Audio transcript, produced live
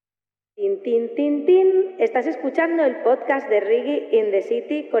Tin, tin, tin, tin. Estás escuchando el podcast de Reggae in the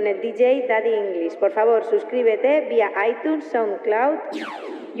City con el DJ Daddy English. Por favor, suscríbete vía iTunes, SoundCloud.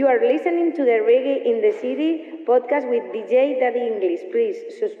 You are listening to the Reggae in the City podcast with DJ Daddy English. Please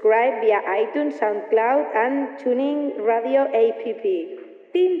subscribe via iTunes, SoundCloud, and Tuning Radio app. Tin,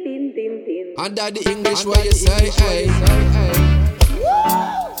 tin, tin, tin. And Daddy English, what you say? Hey.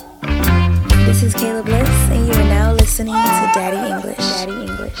 This is Kayla Bliss, and you are now listening to Daddy English. Daddy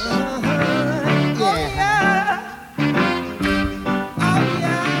English.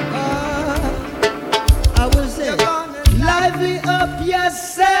 I was saying, lively up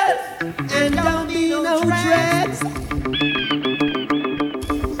yourself and don't be no dreads.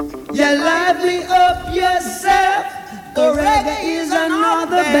 Yeah, lively up yourself. The reggae is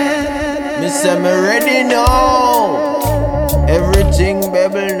another bed. Me say me ready now. Everything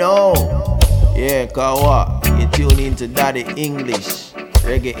baby know. Yeah, cause what? You tune into Daddy English.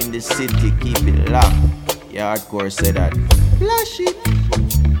 Reggae in the City, keep it locked. Yeah, hardcore say that. Flash it.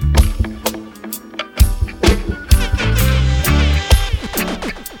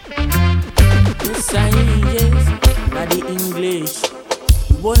 Yes, Daddy English.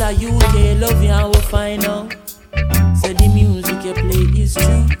 All of UK love you and we find out. Say the music you play is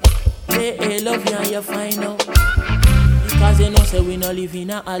true. They love you and you find out. Because they know say we not live in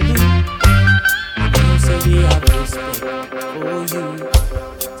a loop. They know say we have respect for you.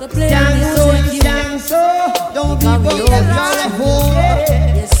 So play music you. Don't be going down home.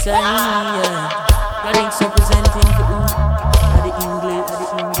 Yes, yeah. Daddy's representing for who? Daddy English, Daddy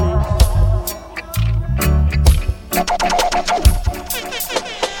English.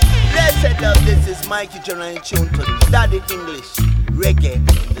 Blessed love, this is Mikey General in tune to Daddy English. Reggae in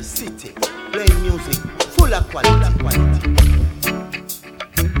the City. Playing music full of quality.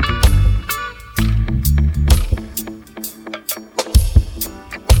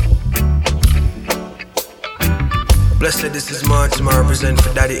 Blessed, this is Martin, I represent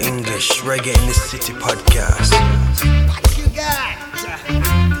for Daddy English, Reggae in the City podcast. What you got?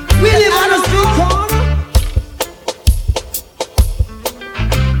 We live on a street corner.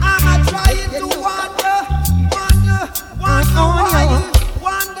 I'm trying to wonder.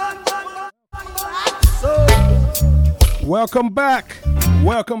 Welcome back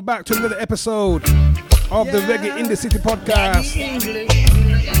to another episode of the Reggae in the City podcast.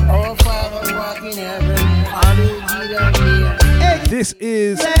 This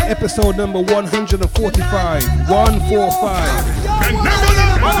is episode number 145.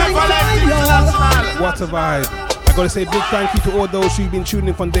 145. What a vibe. I gotta say big thank you to all those who've been tuning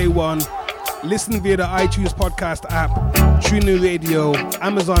in from day one. Listen via the iTunes podcast app, TuneIn Radio,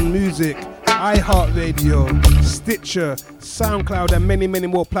 Amazon Music, iHeartRadio, Stitcher, SoundCloud, and many, many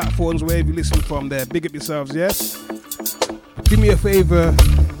more platforms wherever you listen from there. Big up yourselves, yes? Do me a favor,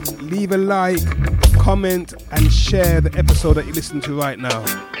 leave a like, comment, and share the episode that you listen to right now.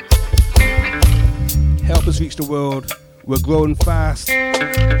 Help us reach the world. We're growing fast.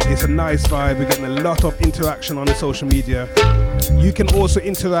 It's a nice vibe. We're getting a lot of interaction on the social media. You can also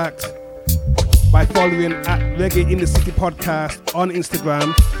interact by following at Reggae in the City podcast on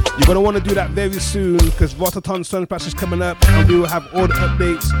Instagram. You're going to want to do that very soon because Rototon Sunsplash is coming up and we will have all the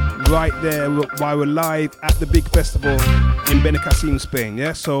updates right there while we're live at the big festival in Benicassim, Spain.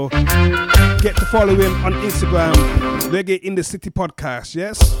 Yeah, so get to follow him on Instagram, Reggae in the City podcast.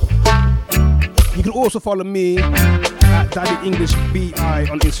 Yes, you can also follow me at Daddy English BI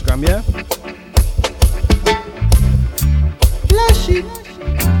on Instagram. Yeah. Flashy.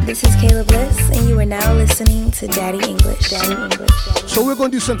 This is Kayla Bliss, and you are now listening to Daddy English. Daddy English. So we're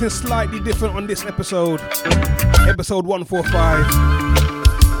going to do something slightly different on this episode. Episode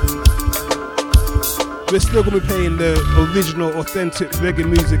 145. We're still going to be playing the original, authentic reggae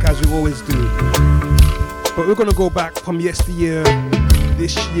music as we always do. But we're going to go back from yesteryear,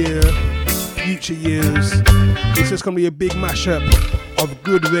 this year, future years. It's just going to be a big mashup of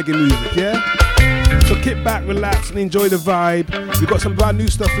good reggae music, yeah? So kick back, relax, and enjoy the vibe. We've got some brand new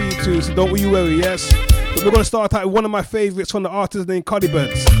stuff for you too, so don't you worry, yes? But we're going to start out with one of my favorites from the artist named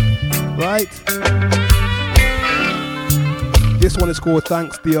Cuddybuds, right? This one is called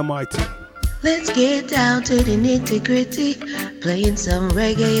Thanks the Almighty. Let's get down to the nitty-gritty, playing some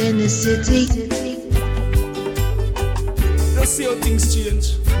reggae in the city. Let's see how things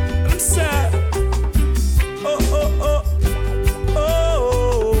change. I'm sad. Oh, oh, oh.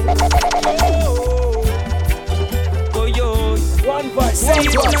 One voice. No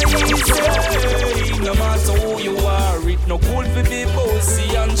matter who you are, it no cool for be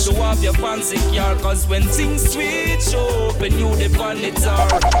bossy and show off your fancy car. Cause when things sweet, show up and you the on it are.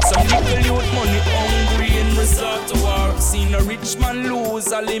 Some little youth money hungry and resort to war. Seen a rich man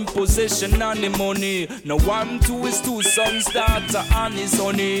lose all in possession and the money. Now one to his two sons, daughter and his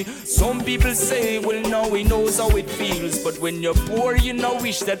honey. Some people say, well now he knows how it feels, but when you're poor you know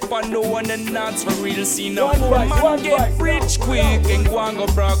wish that for no one and that's for real. Seen a poor man get rich quick and go and go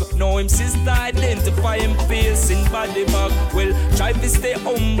brag. Now him sister identify him face in body bag. Well try to stay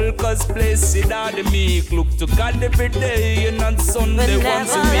humble cause blessed are the meek. Look to God every day and on Sunday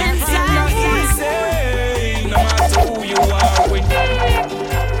once a week. It's not easy, no matter who you are. When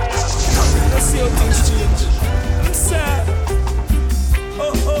let's see how things change. I'm sad.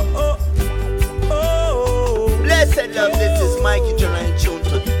 Oh. Blessed love, this is Mikey John tune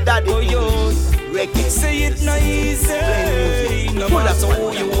to Daddy English. Reggae. Say it not easy, no matter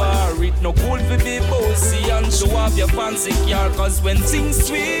who you are. It no cool to be bossy and show off your fancy car. Cause when things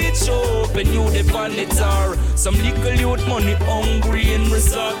switch up and you depend it are. Some little youth money hungry and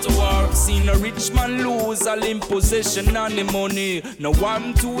resort to war. Seen a rich man lose all in possession and the money. Now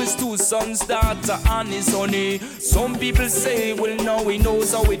one to his two sons, daughter and his honey. Some people say, well now he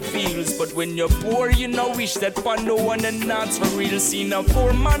knows how it feels, but when you're poor you know wish that for no one and that's for real. Seen a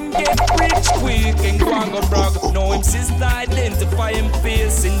poor man get rich quick and go and go brag. Now him sister identify him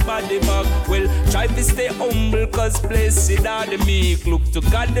face in body bag. Well try to stay humble cause blessed are the meek. Look to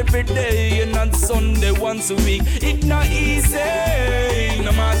God every day and on Sunday once a week. It's not easy,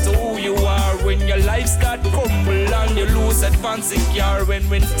 no matter who you are. When your life start crumble and you lose that fancy car. When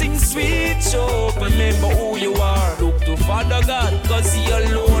things switch up, remember who you are. Look to Father God cause he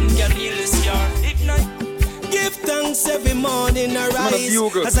alone can heal the scar. Give thanks every morning I rise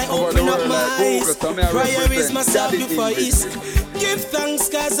as I open up my eyes. Prayer is my sacrifice. Give thanks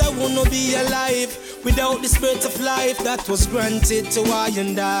cause I wanna be alive without the spirit of life that was granted to I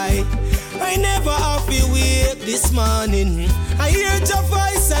and I never have to wake this morning. I hear your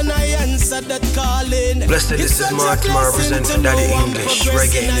voice and I answer that calling. Blessed, this is Martin representing Daddy English,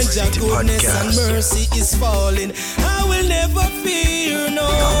 Reggae in the City podcast. And mercy is falling. I will never fear no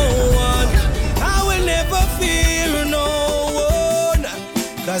one. I will never fear no one.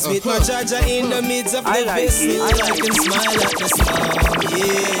 Cause with my Jaja in the midst of the vessel, I can smile at the storm,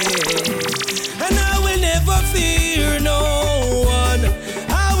 yeah. And I will never fear no one.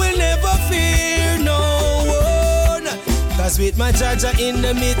 I will never fear no one. Cause with my Jaja in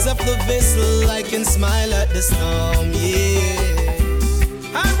the midst of the vessel, I can smile at the storm,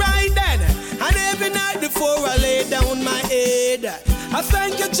 yeah. Alright then, and every night before I lay down my head, I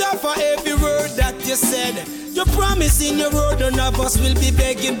thank you, Jah, for every word that you said. You promise in your word none of us will be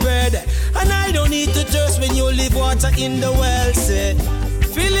begging bread. And I don't need to thirst when you leave water in the well, say.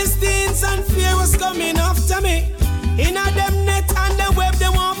 Philistines and fear was coming after me. In a them net and the web they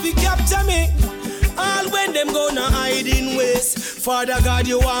want to capture me. All when them gonna hide in ways. Father God,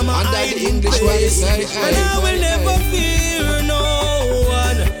 you are my hiding place. And I will never fear no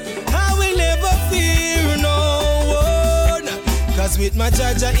one. I will never fear no one. Cause with my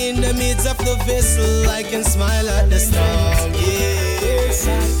Jaja in the midst of the vessel, I can smile at the storm, yes.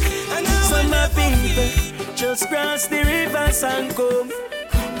 And so my people, just cross the rivers and come.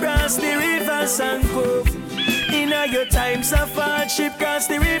 Cross the rivers and come. In your times of hardship, cross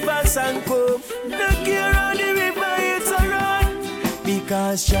the rivers and come. Look here on the river, it's a run.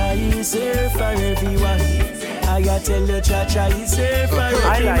 Because Jah is here for everyone. I tell you, Jah is here for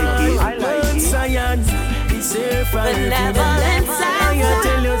everyone. I like it. Zion is here for everyone. I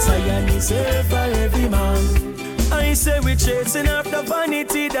tell you, Zion is here for every man. I say we chasing after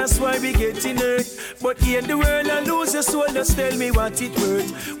vanity, that's why we getting hurt. But here in the world and lose your soul, just tell me what it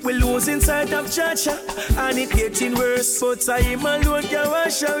worth. We lose inside of Jaja, and it getting worse. But I am alone can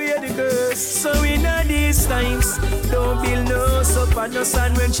wash away the curse. So in these times, don't build no up and no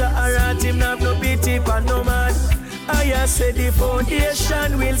sand. When Jah around him, have no pity for no man. I said the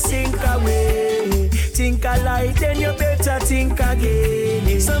foundation will sink away. Think alike, then you better think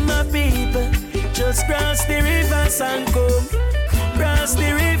again. Some my people just cross the rivers and come. Cross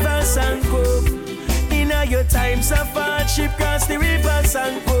the rivers and come. In your times of hardship, cross the rivers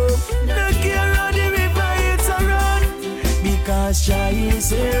and come. Look here on the river, it's a run. Because Jah is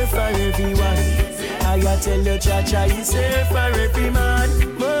here for everyone. I tell you, Jah is here for every man.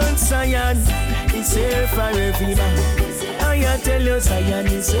 Mount Zion is here for every man. I tell you, Zion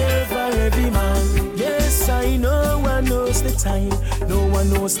is here for every man. Yes, I know. No one knows the time, no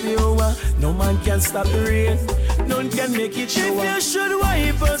one knows the hour. No man can stop the rain, none can make it shower. If you should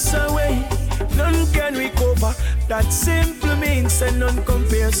wipe us away, none can recover. That simply means that none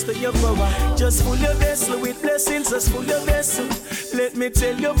compares to your power. Just full your vessel with blessings, just full your vessel. Let me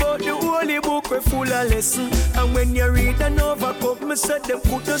tell you about the holy book, we're full of lessons. And when you read and overcome, me said them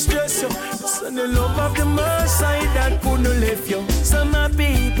couldn't stress you. So the love of the Messiah that couldn't lift you. So my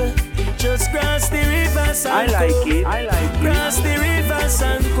people, just cross the rivers and go. Cross the rivers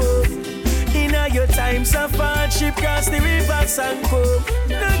and go. In your times of hardship, cross the rivers and go.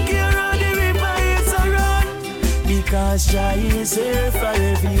 Don't care how the river is around. Because Jah is here for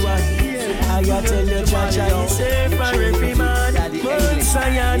everyone. I gotta tell you, Jah is here for every man. Mount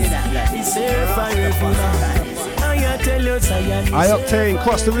Zion is here for every man. I gotta tell you, Zion is here. I-Octane,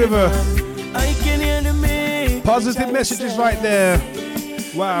 cross the river. I can hear the me. Positive messages right there.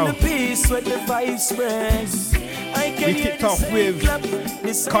 Wow. The peace with the vibe spreads. We kicked off with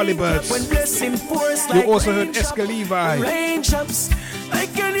Collybirds. You also heard Eska Levi.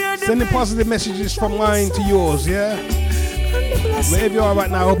 Sending positive messages from mine to yours, yeah? Wherever you are right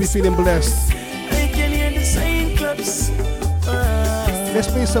now, I hope you're feeling blessed. Let's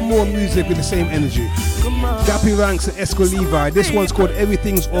play some more music with the same energy. Dappy Ranks and Eska Levi. This one's called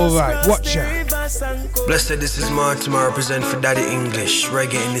Everything's Alright. Watch ya. Blessed, this is Martin. I represent for Daddy English,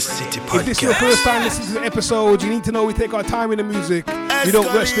 Reggae in the City podcast. If this is your first time listening to the episode, you need to know we take our time with the music. We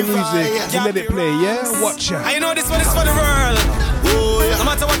don't rush the music. We let it play, yeah? Watch ya. I know this one is for the world. Oh, yeah. No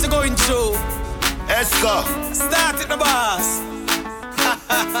matter what you're going through. Eska. Start it, the boss.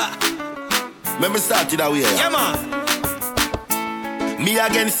 Let me start it that way. Yeah, man. Me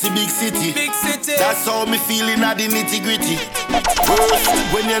against the big city. Big city. That's how me feeling at the nitty gritty. First,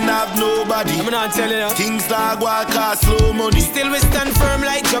 when you have nobody, I'm not telling you. Things like what cost slow money. Still we stand firm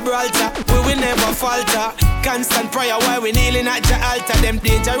like Gibraltar. We will never falter. Constant prayer while we kneeling at your altar. Them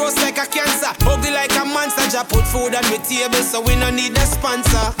dangerous like a cancer, ugly like a monster. Jah put food on the table, so we no need a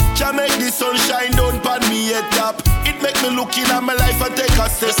sponsor. Jah make the sunshine down pan me head top. It make me look in at my life and take a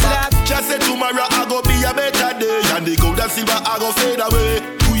step back. Jah say tomorrow I go be a better day, and the gold and silver I go fade away.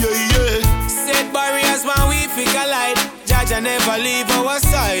 Ooh, yeah, yeah. Set barriers when we figure light. Jah never leave our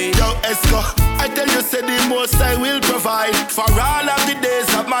side. Yo, Eska, I tell you, say the most I will provide for all of the days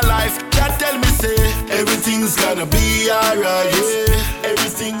of my life. Jah tell me, say everything's gonna be alright. Yeah.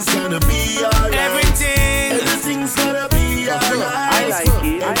 Everything's gonna be alright. Everything's gonna be alright. I like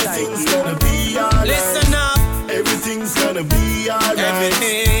it. Everything's gonna be alright. Listen up. Everything's gonna be alright.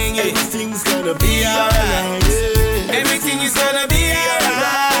 Everything's gonna be alright. Everything is gonna be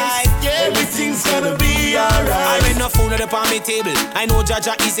alright. Everything's gonna be alright. I'm enough food upon my table. I know Jah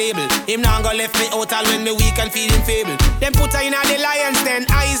is able. Him now go left me out all when the weak and feeling feeble. Them put her in the lions den,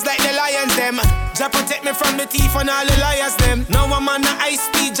 eyes like the lions them. Jah protect me from the thief and all the liars them. Now I'm on the high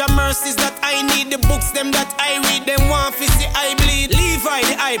speed. Jah mercies that I need. The books them that I read. Them want to see I bleed. Levi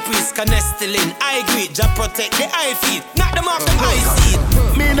the high priest, Canestelin, I greet. Jah protect the eye feet. Knock them off the eye seat.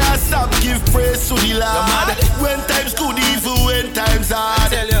 Me not stop give praise to the Lord. When times good, evil when times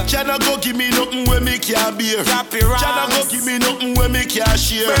hard. Jah not go give me nothing when me can't bear. Jah not go give me nothing when me can't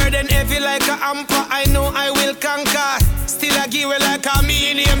share. Burden heavy like a hamper, I know I will conquer. Still I give it like a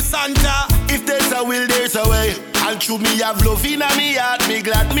me name Santa. If there's a will, there's a way. And through me have love in me heart. Me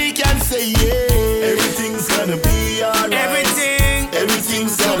glad me can say yeah. Everything's gonna be alright.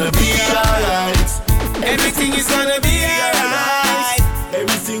 Everything's gonna be alright. Everything is gonna be alright.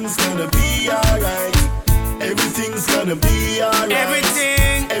 Everything's gonna be alright. Everything's gonna be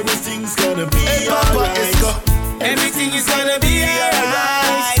alright. Everything's gonna be alright. Everything is gonna be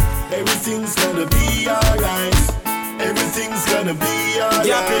alright. Everything's gonna be alright. Everything's gonna be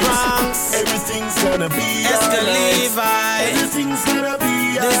alright. Everything's gonna be alright. Everything's gonna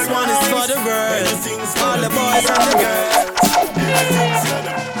be alright. This one is for the world. All the boys and the girls. Everything's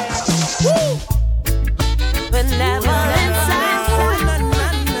gonna be. Woo! Whenever inside.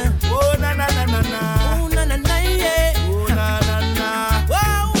 Oh na na na na na. Oh na na na yeah. Oh na na na.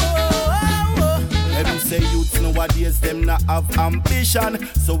 Whoa whoa whoa. Let me say youths nowadays them not have ambition,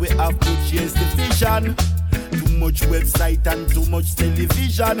 so we have to change the vision. Too much website and too much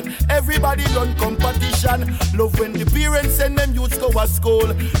television. Everybody run competition. Love when the parents send them youths go to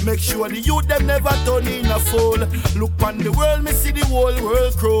school. Make sure the youth them never turn in a fool. Look on the world, me see the whole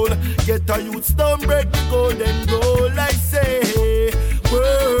world crawl. Get a youth down, break the golden goal. I say,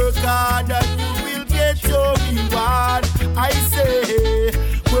 work hard and you will get your reward. I say,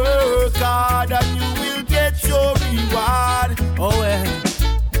 work hard and you will get your reward. Oh well.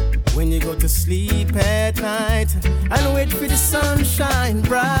 When you go to sleep at night and wait for the sunshine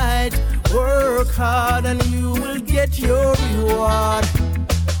bright, work hard and you will get your reward.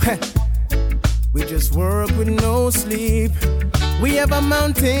 We just work with no sleep. We have a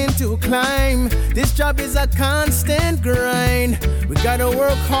mountain to climb. This job is a constant grind. We gotta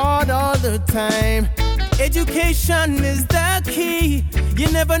work hard all the time. Education is the key.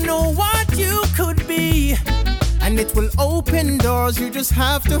 You never know what you could be. And it will open doors. You just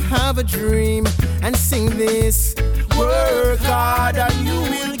have to have a dream and sing this. Work hard and you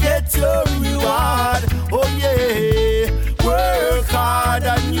will get your reward. Oh yeah. Work hard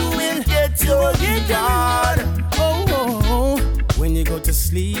and you will get your reward. When you go to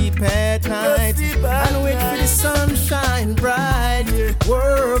sleep at night and wait for the sunshine bright,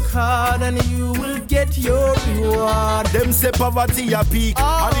 work hard and you will get your reward. Them say poverty a peak,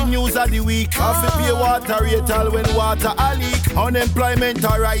 and the news of the week. Have to pay water rate all when water a leak. Unemployment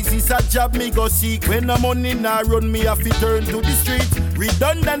a rise, it's a job me go seek. When the money nah run, me have to turn to the street.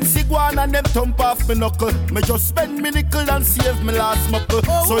 Redundancy go on and them thump off me knuckle. Me just spend me nickel and save me last muckle.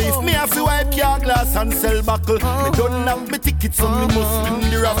 So if me have to wipe car glass and sell buckle, me don't have me tickets so me must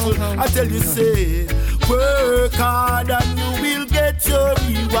win the raffle. I tell you say, work hard and you will get your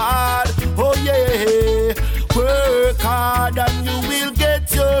reward. Oh yeah, work hard and you will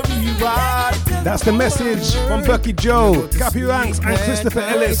get your reward. That's the message from Bucky Joe, Cappy Ranks and Christopher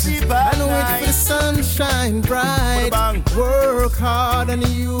Ellis. And wait for the sunshine bright. Work hard and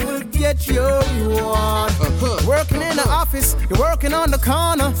you will get your reward. Working in the office, you're working on the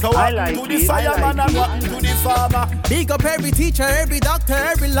corner. So I like to the fireman and what to the farmer. Big up every teacher, every doctor,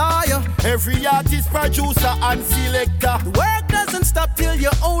 every lawyer, every artist, producer and selector. The work doesn't stop till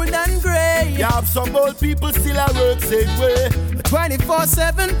you're old and grey. You have some old people still at work same way.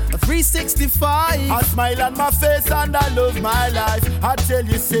 24/7, 365. I smile on my face and I love my life. I tell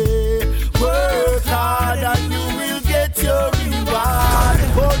you say, work hard and you will get your reward.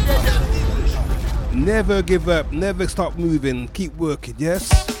 Never give up, never stop moving, keep working, yes?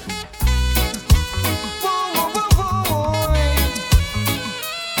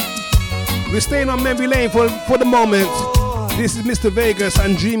 We're staying on memory lane for the moment. This is Mr. Vegas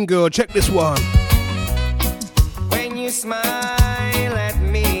and Dream Girl. Check this one. When you smile at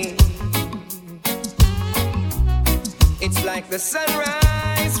me, it's like the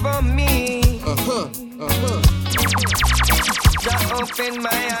sunrise for me. Just open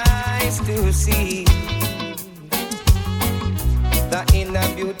my eyes to see the inner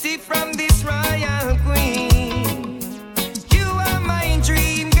beauty from this royal queen. You are my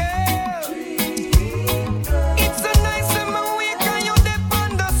dream girl. It's a nice summer week and you dip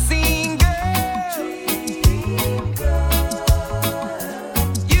on the scene, girl.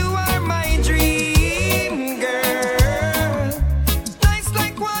 You are my dream girl. Nice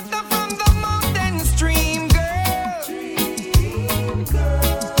like water from the mountain stream, girl.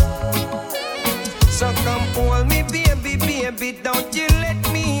 So come hold me, baby, baby, don't you let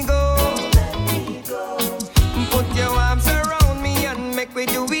me go. Put your arms around me and make we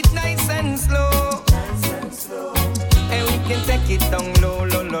do it nice and slow. And we can take it down low,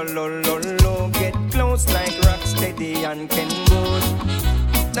 low, low, low, low, low. Get close like rock steady and can both.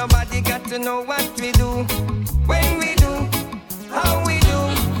 Nobody got to know what we do, when we do, how we do.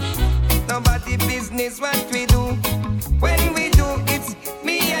 Nobody business what we do, when we do. It's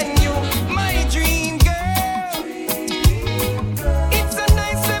me and you, my dream girl. It's a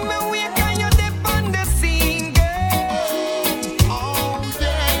nice summer week and you dip on the scene, girl. Oh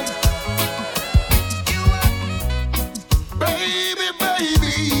yeah. Baby,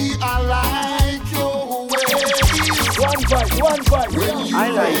 baby, I like your ways. One bite. When you I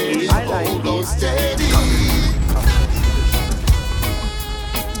like it. Hold on steady.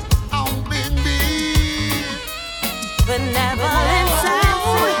 Benevolent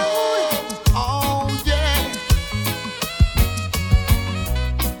sound. Oh yeah.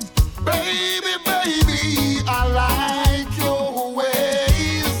 Baby, baby, I like your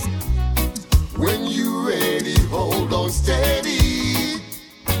ways. When you ready, hold on steady.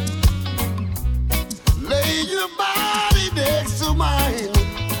 Lay your body next to mine.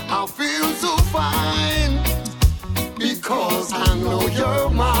 I feel so fine because I know you're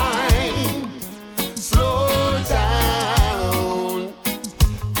mine. Slow down,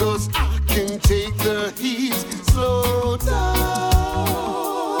 'cause I can take the heat. Slow down,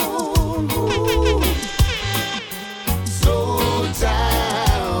 ooh. Slow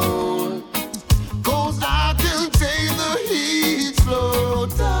down, 'cause I can take the heat. Slow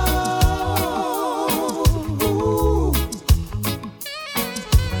down, ooh.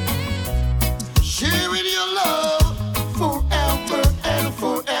 Sharing your love forever and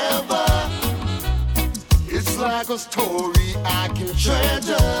forever. It's like a story I can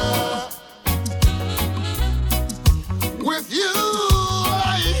treasure.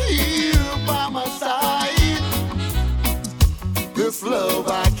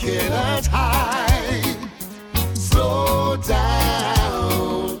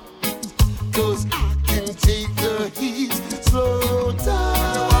 sound. 'Cause I can take the heat, slow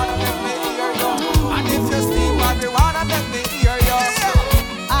down. And if you steam marijuana, make me hear you.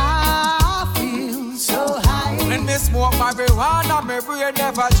 I feel so high. When me smoke marijuana, my brain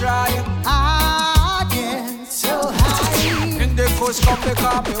never dry. I get so high. In the kush come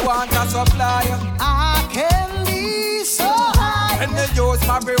because me want a supply. I can be so high. When they use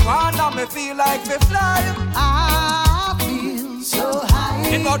marijuana, me feel like me fly. I feel so high.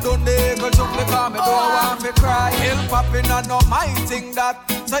 Me no do niggle jump because me don't want to cry. Hill popping and no my thing that.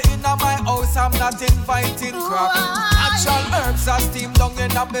 So in my house I'm not inviting crack. Natural herbs are steamed down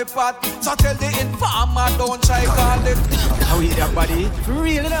in a me pot. So tell the informer don't try call it. How eat that, buddy? For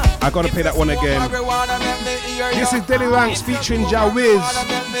real enough. I gotta play that one again. This is Denny Ranks featuring Jawiz.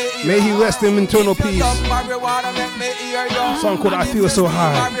 May he rest in eternal peace. Song called I Feel So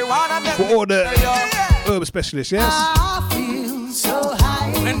High. For all the herb specialists, yes? I feel so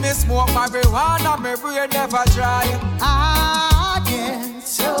high. When me smoke marijuana, my brain never dry. I get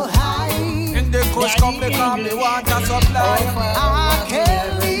so high. In the kush come because me want a supply. I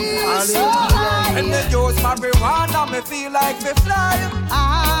can be so high. When they use marijuana, me feel like me fly. I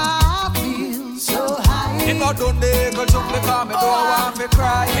feel so high. Me no do niggle jump because me don't want to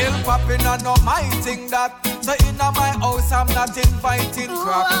cry. Hill popping and no my thing that. So in my house I'm not inviting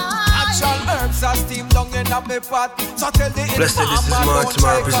crack. Natural herbs are steamed down in a me pot. So tell the Blessed, this is Martin, I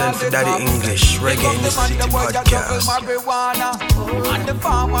represent for Daddy English, Reggae in the City podcast. Marijuana. And the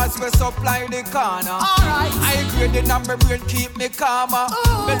farmers will supply the corner. I grade it and my brain keep me calmer.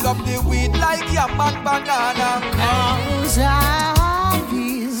 Me love the weed like yam and banana. 'Cause I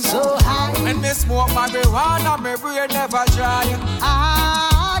feel so high. When me smoke marijuana, my brain never dry.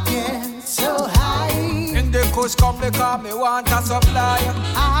 I get so high. In the kush come because me want a supply.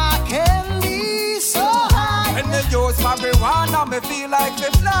 I can be so high. When they use marijuana, me feel like me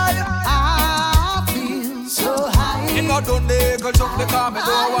fly. I feel so high. Me no do niggle jump because me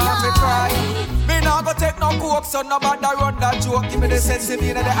don't want to cry. Me no go take no coke, so nobody run that joke. Give me the sense of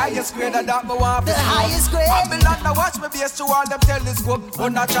me, the highest grade that me want to The highest grade. Babylon, now watch me base to all them telescope.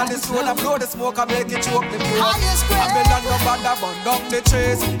 Run a chalice, roll and blow the smoke and make it choke the coke. Highest grade. Babylon, nobody burn down the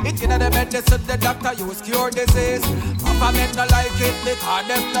trees. It in the medicine, the doctor use cure disease. Government no like it, because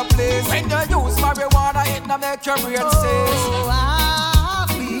them no place. When you use marijuana, it no make your brain cease. Oh, I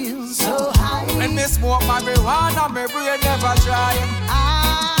feel so high. When me smoke marijuana, my brain never dry. I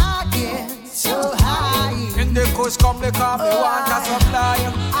get so high. In the kush come because me want a supply.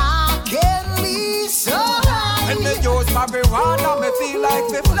 I can be so high. When they use marijuana, me feel like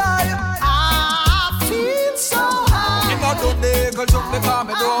me fly. I feel so high. Me no do niggle jump because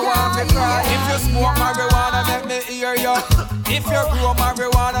me don't want to cry. If you smoke marijuana, make me hear you. If you grow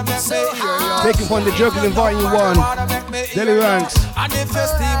marijuana, make me hear you. Taking from the Juggling Volume 1, Denny Ranks. And if you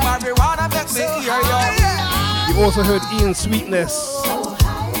steam marijuana, make me hear you. You also heard Ian Sweetness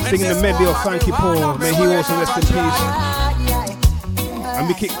singing the medley of Frankie Paul. May he also rest in peace. And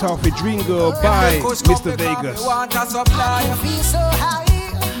we kicked off with Dream Girl by Mr. Vegas. Feel so high.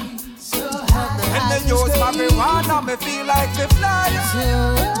 So high. When they use marijuana, me feel like me fly.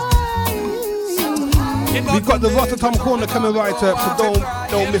 We've got the Rotterdam Corner coming right up, so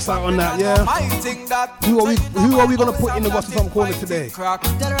don't miss out on that, yeah? Who are we gonna put in the Rotterdam Corner today?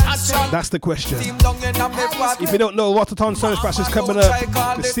 That's the question. If you don't know, Rotterdam Sun Splash is coming up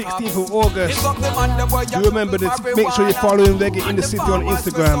the 16th of August. You remember this, make sure you're following Reggae in the City on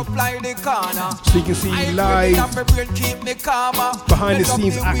Instagram so you can see live behind the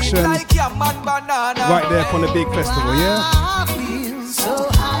scenes action right there from the big festival, yeah? So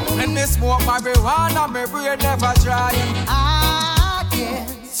high. When me smoke marijuana, my brain never dry. I get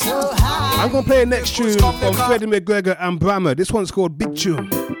so high. I'm gonna play the next tune from Freddie McGregor and Brammer. This one's called Big Tune.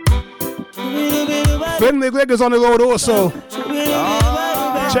 Freddie McGregor's on the road also.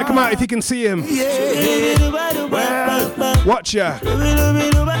 Check him out if you can see him. Watch ya.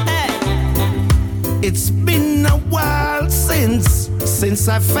 It's been a while since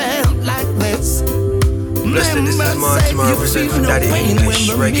I felt like this. Blessed, this is Martin, I represent for Daddy English,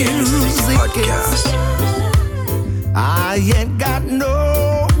 Reggae in the City podcast. I ain't got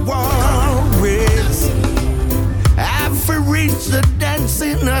no worries. I've reached the dance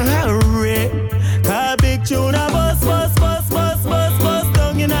in a hurry. A big tune a bus down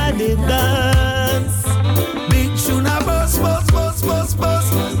in a the dance. Big tune a bus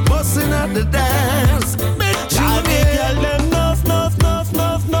in a the dance. Big tune, girl them nuff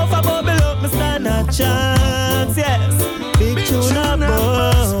a bubble up, me stand a chance, yes. Big tune a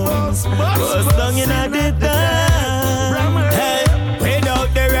bus down in a the dance. Hey, without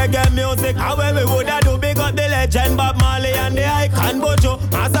the reggae music, how we woulda do big up the legend Bob Marley and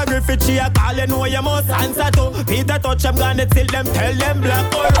Master Griffith, she a call, you know you must answer to. Peter touch, I'm gonna till them, tell them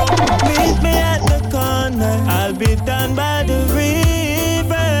black or rum. Meet me at the corner, I'll be down by the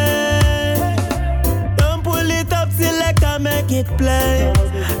river. Don't pull it up, select and make it play.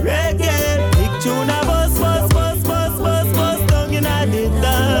 Reggae, big tune a bus, down in the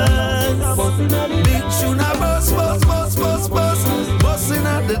dance. Big tune a bus, busting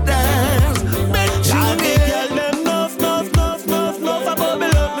at the dance. Big tune, yeah. Girl, them nuff, I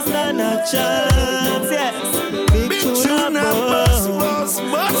bubble up, me stand a chance, yes. Big tune a bus,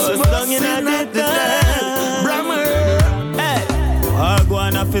 down in the dance. Hey,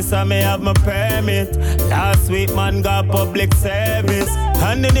 Wagwan officer, me have my permit. Last week, man, got public service.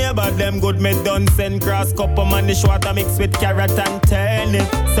 And the neighbor, them good, me done send cross cup of manish water mixed with carrot and turnip.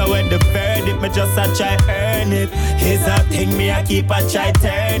 So when the verdict, me just a try earn it. Here's a thing, me a keep a try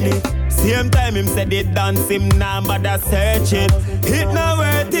turn it. Same time, him said it dance, him now, but I search it. It not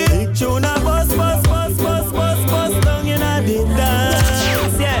worth it. Big tune a bus, down in the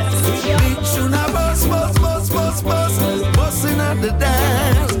dance, yes. Big tune a bus, busting at the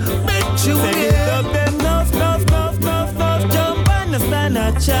dance. Big tune, yeah. Nuff, jump and stand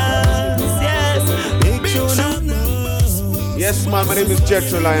a chance, yes. Big tune. Yes, man, my name is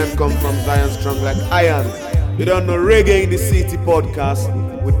Jethro Lion, come from Zion Strong Like Iron. You don't know Reggae in the City podcast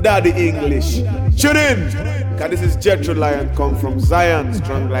with Daddy English. Tune in, because this is Jethro Lion, come from Zion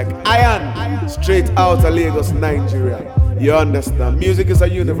Strong Like Iron, straight out of Lagos, Nigeria. You understand? Music is a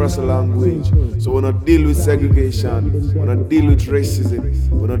universal language. So we don't deal with segregation, we don't deal with racism,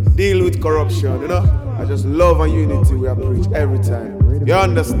 we don't deal with corruption, you know? I just love and unity we preach every time. You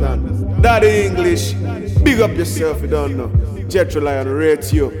understand? Daddy English, big up yourself, you don't know. Jethro Lion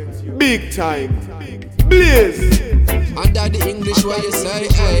rate you, big time. Blaze! And Daddy English, what you say,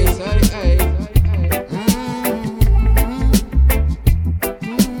 hey?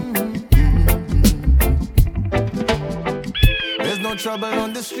 No trouble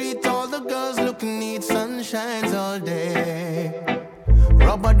on the street, all the girls looking neat, sun shines all day.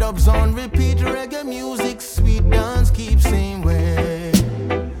 Rubber dubs on repeat, reggae music, sweet dance keep same way.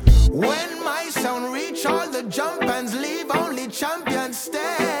 When my sound reach, all the jump hands leave, only champions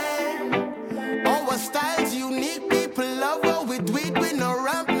stay. Our style's unique, people love how we do it, we no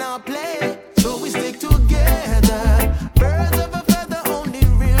ramp, now play. So we stick together, birds of a feather, only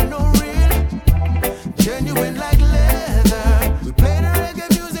real, no real, genuine like leather. We play the reggae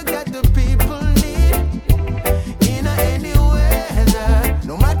music that the people need, in any weather.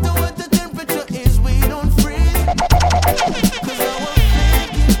 No matter what the temperature is, we don't freeze. Cause our flame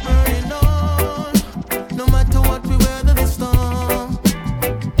keeps burning on, no matter what we weather the storm.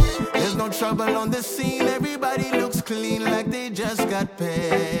 There's no trouble on the scene, everybody looks clean like they just got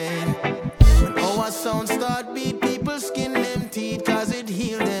paid. When our sound start beat, people skin them teeth cause it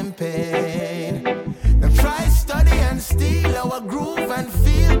heal them pain. Them try study and steal our groove and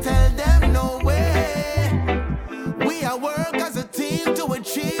feel, tell them no way. We are work as a team to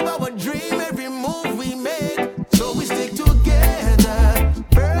achieve our dream, every move we make. So we stick together,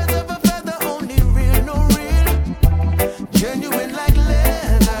 birds of a feather, only real, no real, genuine like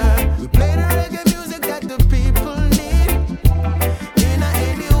leather. We play the reggae music that the people need, in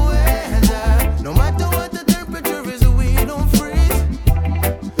any weather. No matter what the temperature is, we don't freeze.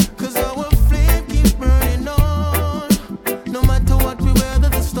 Cause our flame keeps burning on, no matter what we weather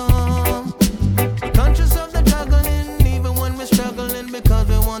the storm. Conscious of the juggling, even when we're struggling, because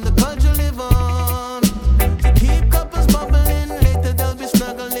we want the culture live on. To keep couples bubbling, later they'll be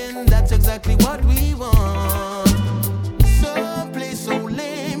snuggling, that's exactly what we want. Some play so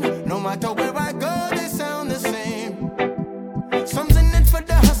lame, no matter where I go, they sound the same. Some's in it for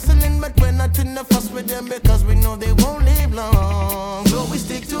the hustling, but we're not in the fuss with them because we know they won't live long. So we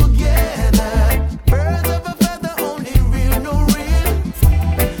stick together, birds of a feather, only real, no real,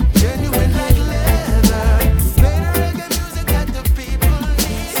 genuine like leather. Play the reggae music that the people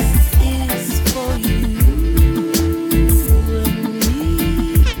need. It's for you and me.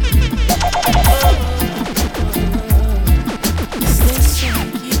 Stay strong,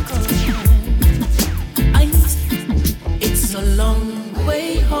 keep going. It's a long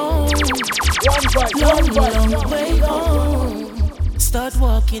way home. Long way home. Start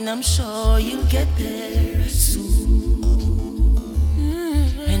walking, I'm sure you'll get there soon.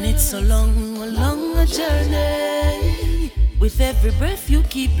 And it's a long journey. With every breath you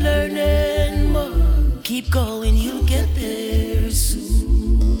keep learning more. Keep going, you'll get there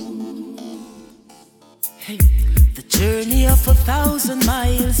soon. Hey, the journey of 1,000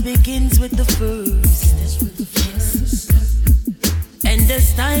 miles begins with the first. And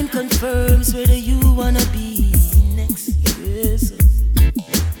as time confirms whether you wanna be next. Yes.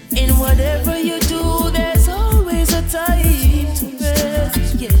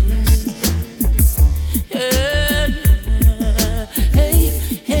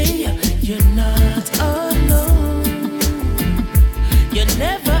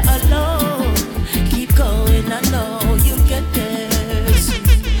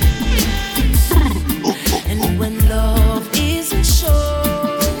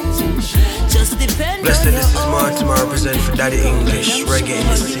 represent for Daddy English, Reggae in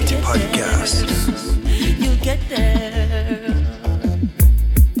the City podcast. You get there.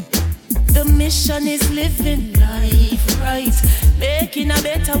 The mission is living life right, making a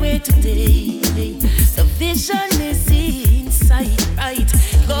better way today. The vision is inside, right?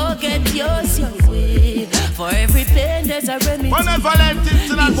 Go get yours your way. For every pain there's a remedy. Be wise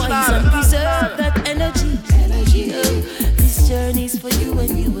and preserve that energy. This journey's for you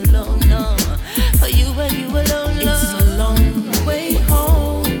and you alone, no. For you and you alone, no. It's a long way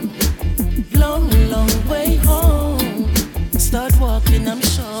home. Long, long way home. Start walking, I'm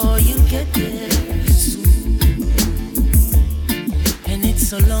sure you'll get there soon. And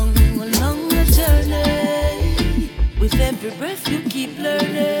it's a long, long journey. With every breath you keep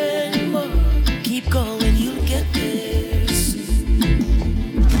learning more. Keep going, you'll get there soon.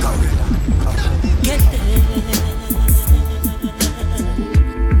 Get there.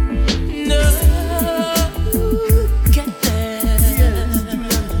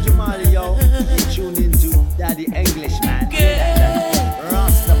 Daddy English, man.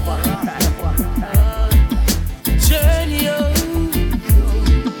 Journey on,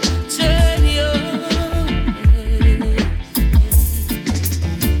 journey on.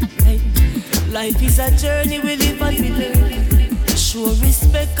 Life is a journey we live and we learn. Show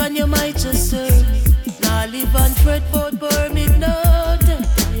respect and you might just serve. Now live and fret about permit no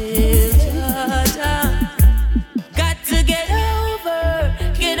detail. Got to get over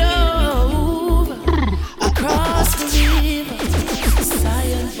across the river.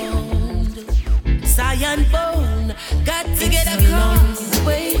 Zion bound, got to get across. Long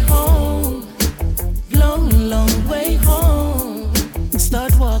way home, long, long way home.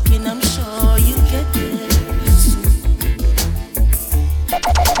 Start walking, I'm sure you get there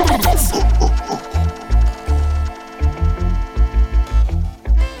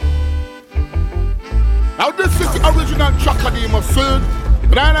Now this is the original Chakadima film.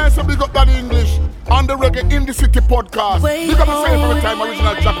 But I say big up Daddy English on the Reggae in the City podcast. Big up myself every time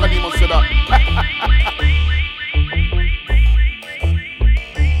original Chakadima say that.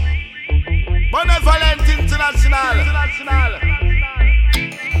 Benevolent International.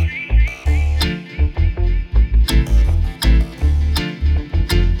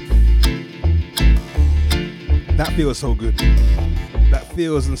 That feels so good. That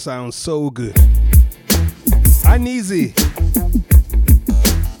feels and sounds so good. Uneasy.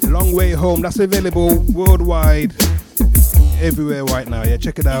 Long Way Home. That's available worldwide, everywhere right now. Yeah,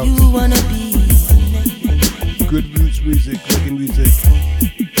 check it out. Good roots music, reggae music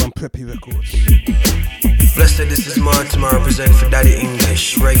from Preppy Records. Blessed, this is Martin. I represent for Daddy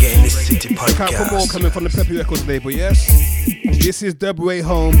English, Reggae in the City podcast. Look out for more coming from the Preppy Records label, yes? This is Dub Way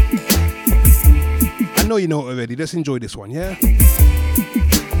Home. I know you know it already. Let's enjoy this one, yeah?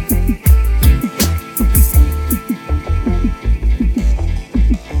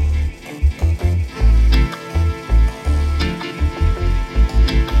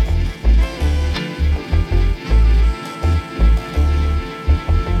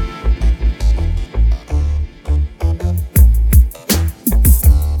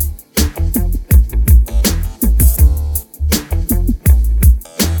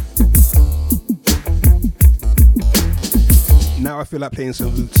 I feel like playing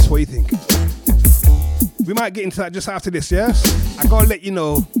some roots. What do you think? We might get into that just after this, yes? I gotta let you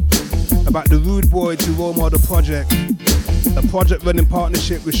know about the Rude Boy to Role Model project. A project run in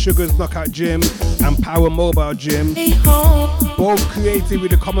partnership with Sugar's Knockout Gym and Power Mobile Gym. Both created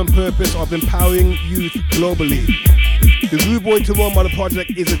with the common purpose of empowering youth globally. The Rude Boy to Role Model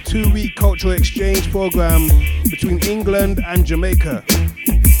project is a 2-week cultural exchange program between England and Jamaica.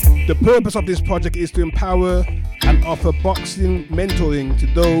 The purpose of this project is to empower and offer boxing mentoring to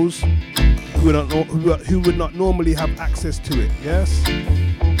those who would not normally have access to it, yes?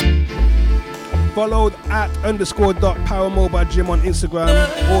 Followed at _Power Mobile Gym on Instagram,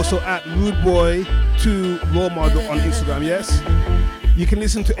 also at Rude Boy to Role Model on Instagram, yes? You can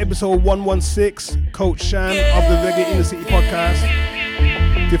listen to episode 116, Coach Shan of the Reggae in the City podcast,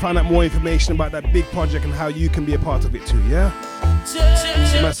 to find out more information about that big project and how you can be a part of it too, yeah? So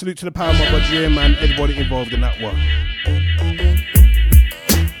my salute to the Power Mobile Gym and everybody involved in that work.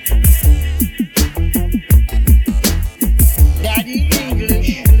 Daddy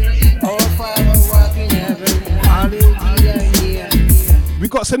English, our Father walk in heaven, hallelujah. We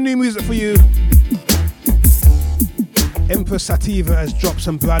got some new music for you. Empress Sativa has dropped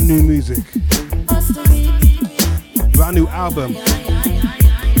some brand new music. Brand new album.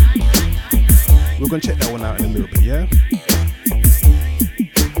 We're gonna check that one out in a little bit, yeah?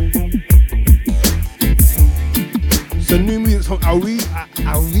 So new music from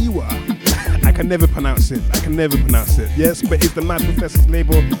Ariwa. I I can never pronounce it. Yes, but it's the Mad Professors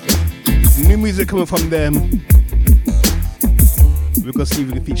label. New music coming from them. We're gonna see if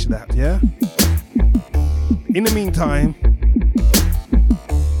we can feature that, yeah? In the meantime,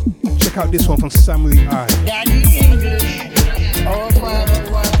 check out this one from Samurai I. Daddy English, all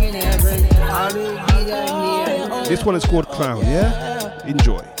Father walking heaven, hallowed be thy name. This one is called Clown, yeah?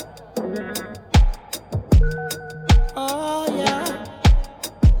 Enjoy. Oh yeah.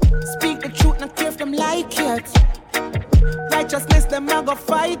 Speak the truth, not care if them like it. Righteousness, them not go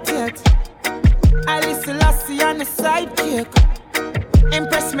fight it. Alice Selassie on the sidekick.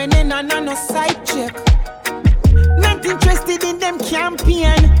 Impress me in and no side check. Not interested in them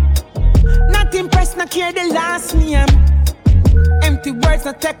campaign. Not impressed, not care the last name. Empty words,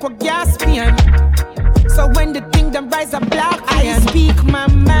 not take what gas pain. So when the thing them rise a black I speak my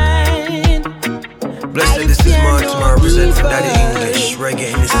mind. Blessed, this is March, I represent for Daddy English,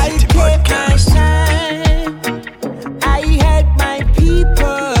 Reggae in the City podcast. I help my people.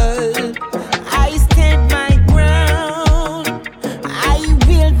 I stand my ground. I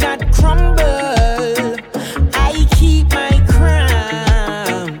will not crumble. I keep my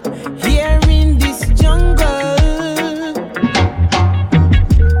crown here in this jungle.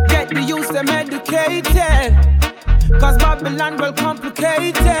 Get the youth them educated, cause Babylon well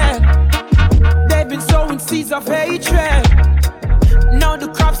complicated. They've been sowing seeds of hatred. Now the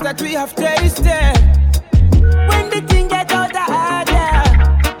crops that we have tasted. When the thing get out the order,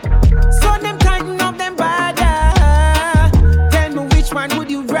 so them tighten up them border. Tell me which one would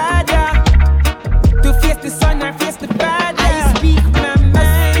you rather? To face the sun or face the father? I speak my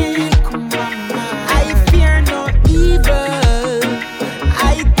mind. I fear no evil.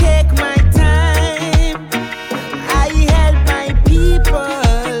 I take my time. I help my people.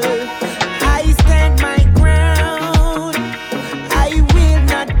 I stand my ground. I will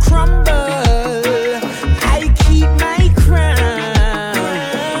not crumble. I keep my crown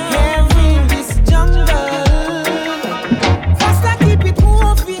here in this jungle. First I keep it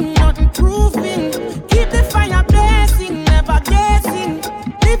moving, nothing proving. Keep the fire blazing, never guessing.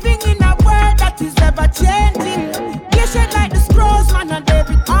 Living in a world that is ever changing. Patient like the scrolls, man, and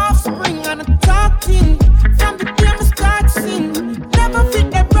David offspring and a talking. From the day I start sing, never fit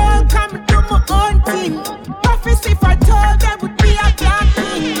the role, come and do my own thing. Prophecy if I told there would be a dark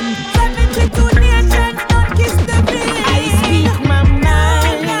thing. 72 nations don't kiss the ring. I speak my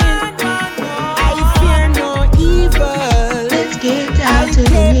mind. I fear no evil. Let's get down to the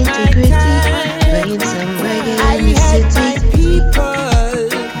nitty-gritty. Playing some reggae in the city. People,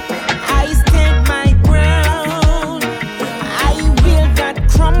 I stand my ground. I will not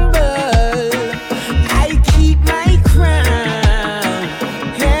crumble. I keep my crown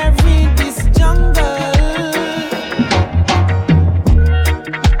here in this jungle.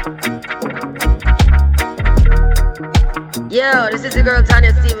 Yo, this is your girl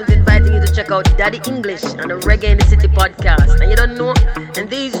Tanya Stevens inviting you to check out Daddy English on the Reggae in the City podcast. And you don't know, and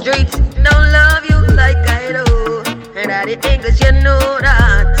these streets don't love you like I do. And Daddy English, you know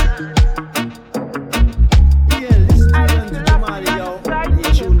that. Yeah, listen to Young Jamali, yo. And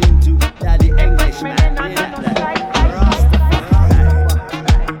you tuned into Daddy English, man. Yeah,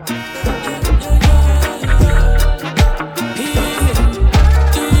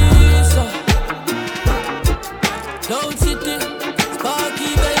 Don't sit it, Sparky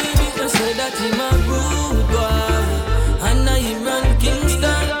baby, you say that he my rude boy. And now he run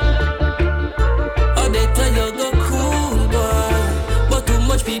Kingston. Oh, they tell you go cool boy, but too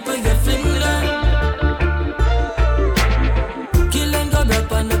much people get fling down. Kill and go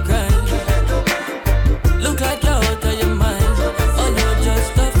rap on the grind. Look like you're out of your mind. Oh, you're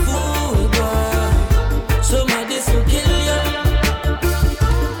just a fool boy. Somebody will kill you.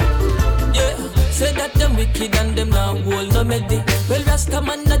 Yeah, say that them wicked and them now hold no medi. Well, Rasta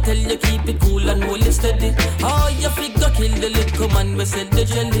man, I tell you keep it cool and hold it steady. Oh, you figure kill the little man, we sell the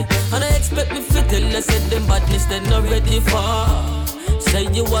jelly. And I expect me to tell you, said them badness they not ready for. Say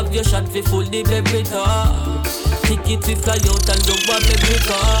you have your shot fi full the baby door. Ticket we fly out and don't want baby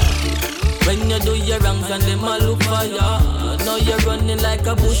car. When you do your wrongs and them a look for ya. Now you're running like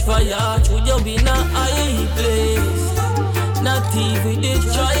a bushfire. Should you be in a high place? Not TV, they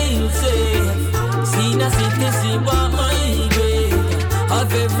try to save. See the city, see what my grade.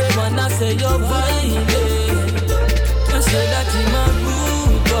 Have everyone I say you're violent. You say that you're my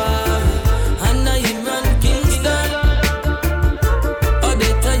rude boy. And now you run Kingston. Oh,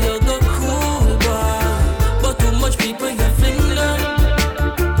 they tell you go cool boy, but too much people get fling down.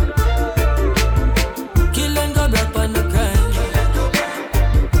 Kill and go rap on the grind.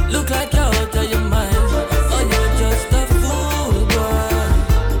 Look like you're out of your mind. Oh, you're just a fool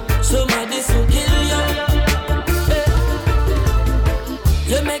boy. Somebody so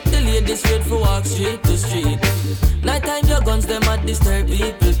You make the ladies wait for walk street to street. Nighttime your guns them a disturb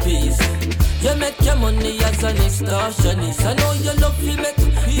people peace. You make your money as an extortionist. I know you love to make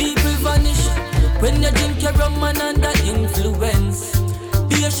people vanish. When you drink your rum and under influence,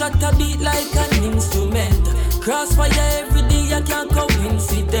 be a shot a beat like an instrument. Crossfire every day, I can't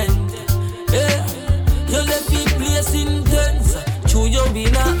coincidence. Yeah, you left the place intense. True, you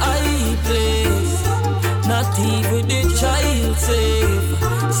in a high place. Not even the child safe.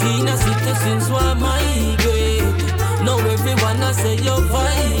 Senior citizens were migrate. Now everyone I say you're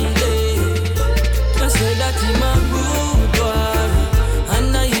violent. I say that him a rude boy,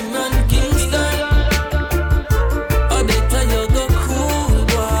 and I him run Kingston. I better you go cool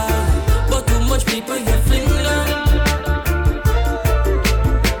boy, but too much people you fling down.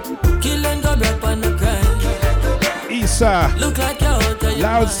 Kill and go rap on the crime. Issa, look like you're out of your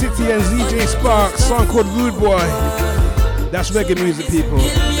Loud City and ZJ Spark, song called Rude Boy. That's reggae music, people.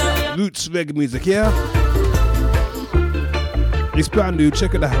 Roots reggae music, yeah? It's brand new,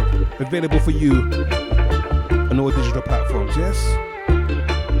 check it out. Available for you on all digital platforms, yes?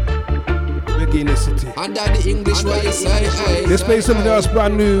 Reggae in the City. Under the English, what you say? Let's play something else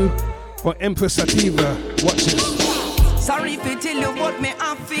brand new from Empress Sativa. Watch this. Sorry if I tell you what me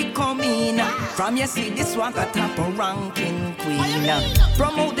have to come in. From you see this one got top of ranking queen.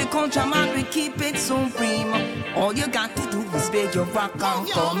 Promote the culture man, we keep it supreme. All you got to do is beg your rock and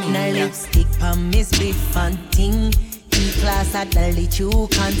come in. Now lipstick on Miss Biff and ting. E-class at the little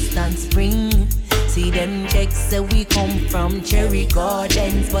Constant Spring. See them checks say we come from Cherry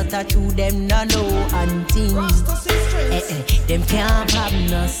Gardens, but I to them no know and ting. Them can't have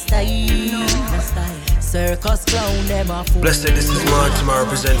no style. Circus clown them a fool. Blessed, this is Martin, I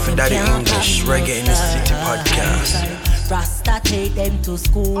represent for Daddy English, Reggae in the City podcast. Rasta take them to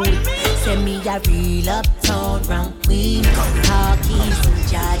school. Send me a real uptown rank queen. Talkies,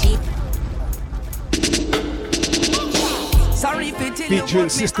 Jaji. Sorry if it Featuring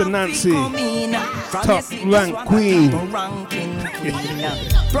Sister Nancy, top rank queen.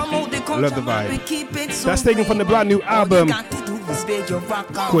 Love the vibe. That's taken from the brand new album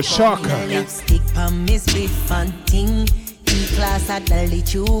called Shaka. Lipstick on Miss Biff and ting. E-class at the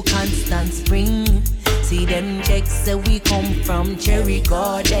little Constant Spring. See them checks say we come from Cherry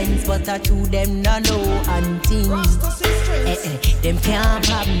Gardens, but I to them no know and ting. Them can't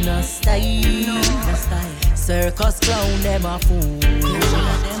have no style. Circus clown them a fool.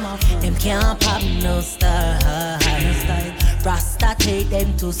 Them can't have no style. Rasta take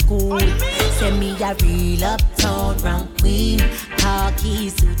them to school. Send me a real uptown rank queen.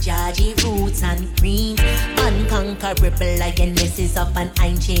 Talkies, Sujaji, roots and creams. Unconquerable lionesses of an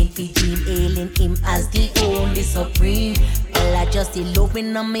ancient regime, hailing him as the only supreme. Well, I just love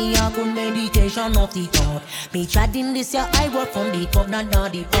when on me a good meditation of the thought. Me treading this year, I work from the top, not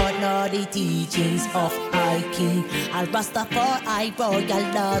the part, not the teachings of I King. I'll Rastafari,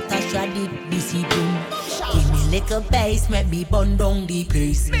 royal daughter, shredded discipline. Give me little bass, make me burn down the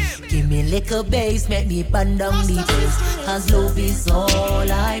place. Give me little bass, make me burn down the place. Cause love is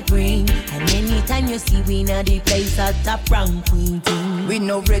all I bring. And anytime you see we in the place at top rank queen thing. We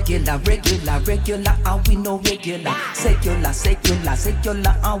no regular, and we no regular. Secular,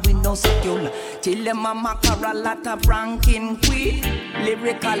 and we no secular. Till them a macra lot of ranking queen.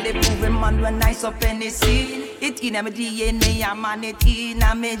 Lyrically moving man when I up any scene. It in a DNA, a man it in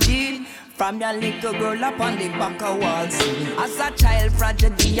a me gene. From your little girl up on the back of wall scene. As a child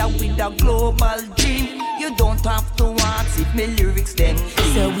tragedy with a global dream. You don't have to ask if me lyrics them.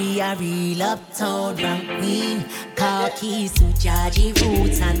 So we are real uptown rank queen. Talkies, Sujaji,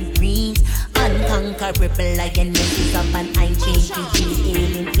 roots and greens. Unconquerable lionesses of an ancient regime,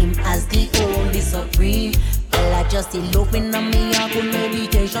 hailing him as the only supreme. Well, I just love when on me a good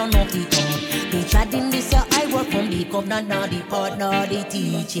meditation of the tongue. Me treading this year, I work from the covenant, not the part, not the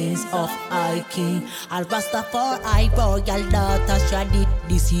teachings of I King. I'll Rastafari, royal daughter, shredded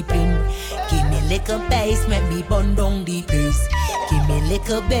discipline. Give me little bass, make me burn down the place. Give me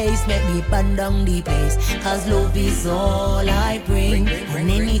little bass, make me burn down the place. Cause love is all I bring.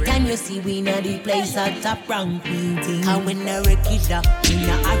 And anytime you see we know the place at top rank queen thing. And when a regular, we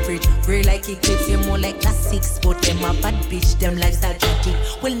not average. Real like it clips you more like classics. But them a bad bitch, them lifestyle tragic.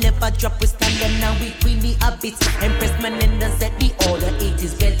 We'll never drop, we stand them now, we queen the habits. Empress man and then set the order, it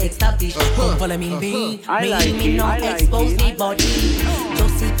is well established. Come follow me, me no expose the body.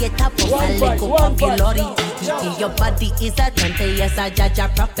 Just get up, a little popularity. Your body is a temple, yes, a judge, a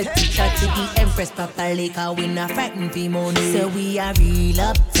prophet teacher to the Empress properly, cause we not frightened for money. So we are real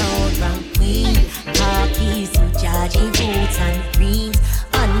uptown rank queen. Talkies, Sujaji, roots and greens.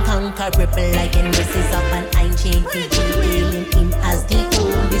 Unconquerable lionesses of an ancient regime, hailing him as the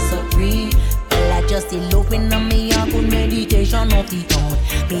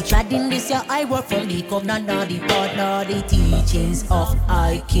be treading this year. I work from the covenant, not the part, not the teachings of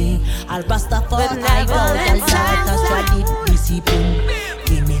I King. I'll Rastafari, I vow, I'll start a strategic discipline.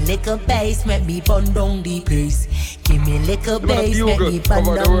 Give me little bass, make me burn down the place. Give me little bass, make me burn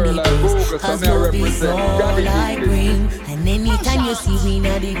down the place. Cause love is all I bring. And anytime you see we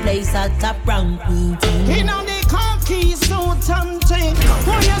know the place at top rank queen team. In on the khaki suit and thing.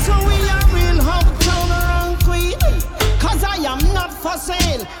 Oh yes, so we are real uptown rank queen. Cause I am not for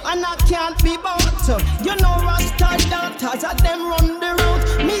sale and I can't be bought. You know Rasta daughters at them run the road.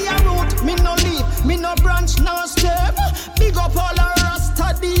 Me a root, me no leaf, me no branch, no stem. Big up all our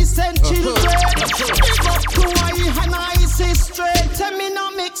Rasta decent children. Big up to I and I say straight. Tell me no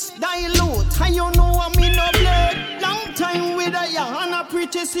mix, dilute, and you know me no blade. Long time with a ya and a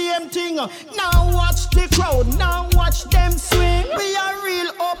pretty same thing. Now watch the crowd, now watch them swing. We are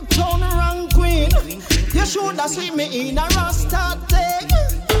real uptown rank queen. You should have seen me in a Rasta thing.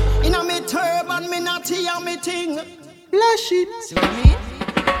 In a me turban, me natty and me ting. Flash it. See what I mean?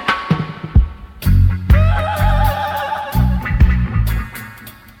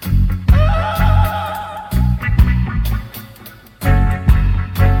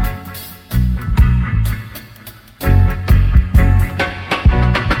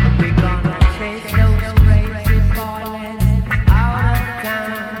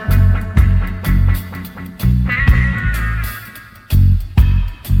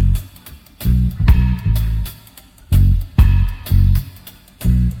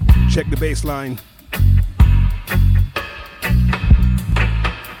 Check the bass line.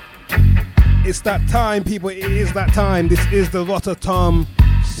 It's that time, people. It is that time. This is the Rototom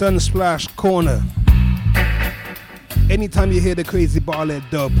Sunsplash Corner. Anytime you hear the crazy Barlet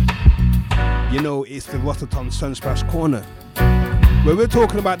dub, you know it's the Rototom Sunsplash Corner. Where we're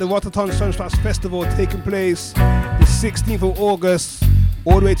talking about the Rototom Sunsplash Festival taking place the 16th of August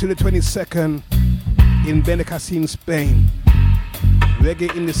all the way to the 22nd in Benicassim, Spain.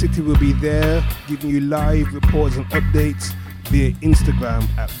 Reggae in the City will be there, giving you live reports and updates via Instagram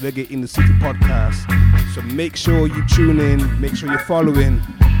at Reggae in the City Podcast. So make sure you tune in, make sure you're following,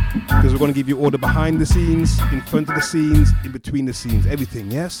 because we're going to give you all the behind the scenes, in front of the scenes, in between the scenes, everything,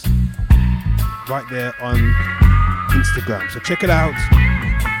 yes? Right there on Instagram. So check it out.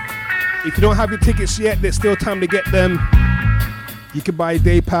 If you don't have your tickets yet, there's still time to get them. You can buy a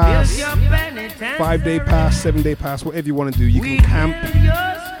day pass, 5-day pass, 7-day pass, whatever you want to do. You can camp,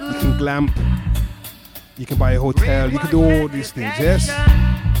 you can glamp, you can buy a hotel, you can do all these things, yes?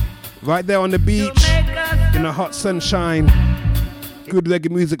 Right there on the beach, in the hot sunshine, good reggae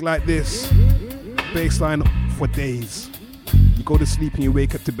music like this, bassline for days. You go to sleep and you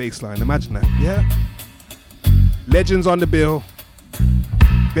wake up to bassline, imagine that, yeah? Legends on the bill,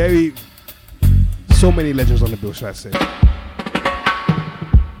 so many legends on the bill, should I say.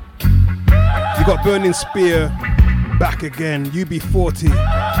 You got Burning Spear, back again, UB40,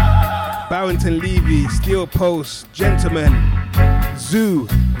 Barrington Levy, Steel Post, Gentleman, Zoo,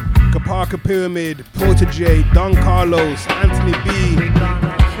 Kapaka Pyramid, Protege, Don Carlos, Anthony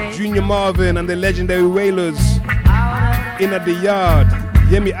B, Junior Marvin and the legendary Wailers, In at the Yard,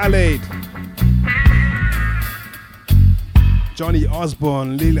 Yemi Alade, Johnny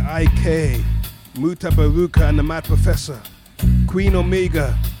Osborne, Lil IK, Muta Baruka and the Mad Professor, Queen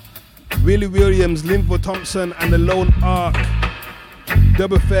Omega, Willie Williams, Linville Thompson and the Lone Ark,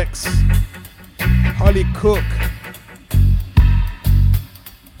 Dub Effects, Holly Cook,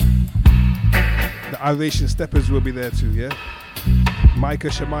 the Iration Steppers will be there too, yeah? Micah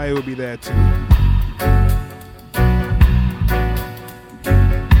Shamaya will be there too.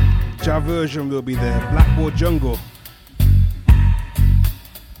 Javersion will be there, Blackboard Jungle,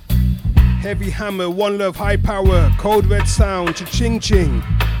 Heavy Hammer, One Love, High Power, Cold Red Sound, Cha-Ching Ching,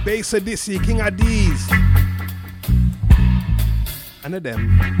 Bass Adisi, King Adiz, and of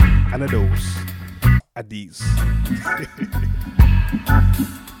them, and of those, Adiz.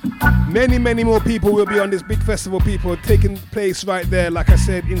 Many, many more people will be on this big festival, people, taking place right there, like I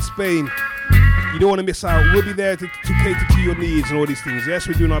said, in Spain. You don't want to miss out. We'll be there to cater to your needs and all these things. Yes,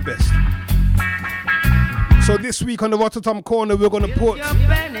 we're doing our best. So this week on the Rototom Corner, we're going to put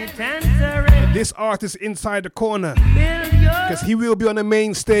this artist inside the corner, because he will be on the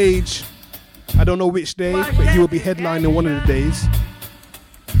main stage. I don't know which day, but he will be headlining one of the days.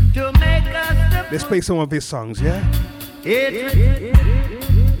 Let's play some of his songs, yeah?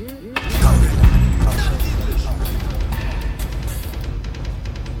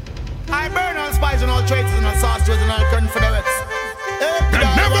 I burn all spies and all traitors and all sorcerers and all Confederates.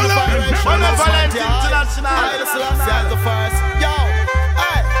 Benevolent International. I the first. Yo,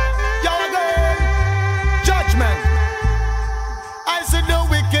 hey, yo again. Judgment. I said the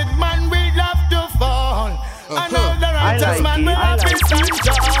wicked I stand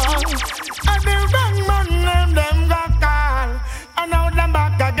strong. And the wrong man them got call. And now them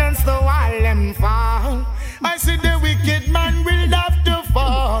back against the wall, them fall. I see the wicked man will have to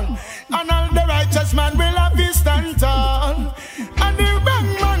fall. And all the righteous man will have to stand tall. And the wrong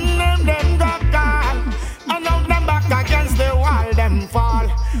man them got call. And now them back against the wall, them fall.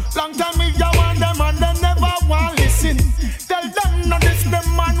 Long time if you want them and they never want listen. Tell them no this the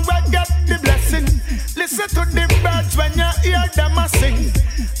man will get the blessing. Listen to the birds when you hear them a sing.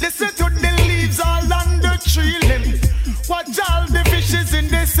 Listen to the leaves all on the tree limb. Watch all the fishes in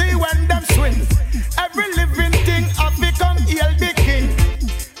the sea when them swim. Every living thing have become hail the king.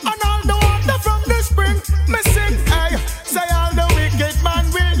 And all the water from the spring missing. Hey, say all the wicked man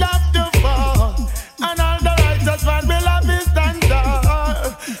will have to fall. And all the righteous man will have his stand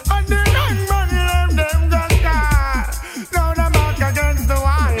tall. And the wrong man them got caught. Now them back against the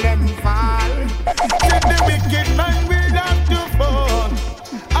wall them fall. Say the wicked man will have to fall.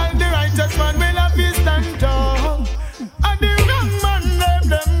 And the righteous man will have his stand tall. And the wrong man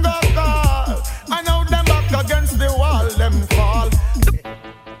them got caught. And now them back against the wall them fall.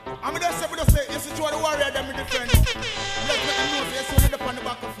 I'm just say, you see the warrior them in defense. Let's make them know they sold up on the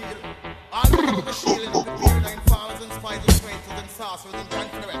battlefield. All the shield and the beard and falls and spies and traitors and sorcerers and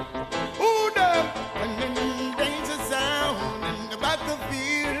giants and the rest. Who them? And then danger sound in the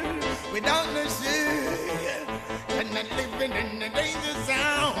battlefield without no shield. And then living in the danger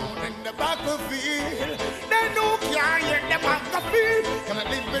sound in the battlefield. They know can't hear the battlefield. And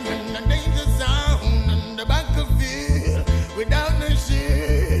then living in the danger sound in the battlefield without no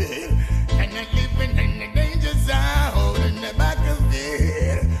shield. And then living in the danger zone in the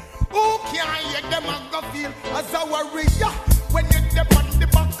battlefield. Who can't hear the battlefield as a warrior? When you're on the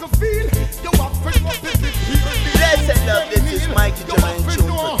battlefield, you have to know the Blessed love, this is Mikey Jermaine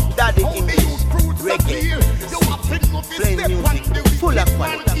Jones, Daddy English, reggae, playing music, full of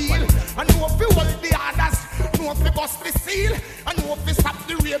quality. And know if you hold the others, know if you bust the seal, and know if you stop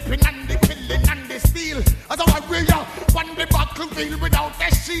the raping and the killing and the steal. As a warrior, on the battlefield without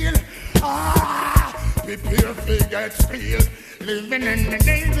a shield. Prepare to get spilled. Living in the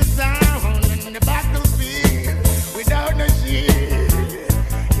danger zone in the battlefield without no shield.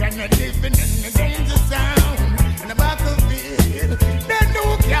 You're not living in the danger zone in the battlefield. They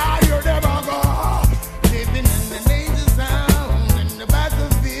don't care the bugger. Living in the danger zone in the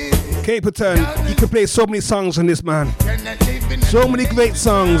battlefield. Capleton, you can play so many songs on this man. So many great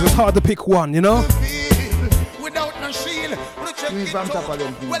songs, it's hard to pick one, you know?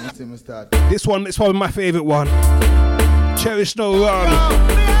 This one is probably my favorite one. Cherish No Wrong.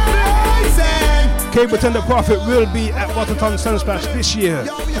 Capleton the Prophet will be at Waterton Sunsplash this year.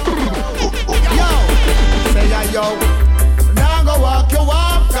 Yo, now go walk your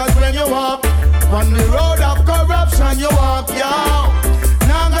walk, cause when you walk on the road of corruption, you walk, yo.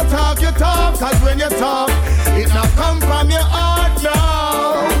 Now go talk your talk, cause when you talk, it not come from your heart,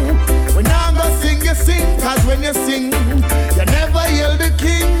 no. When now go sing, you sing, cause when you sing, you never hear the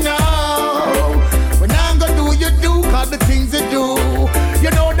king, no. When now go do, you do, cause the things you do,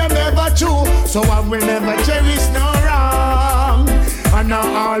 you know them never true. So I will never cherish no wrong, and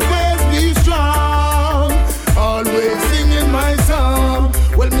I'll always be strong. Always singing my song.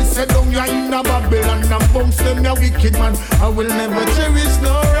 Well, me say down ya in a Babylon and bounce them ya wicked man. I will never cherish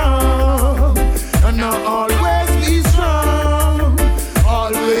no wrong, and I'll always be strong.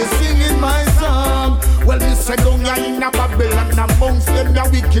 Always singing my song. Well, me say down ya in a Babylon and bounce them ya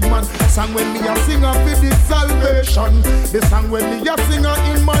wicked man. Song when me a sing a for the salvation. The song when me a sing a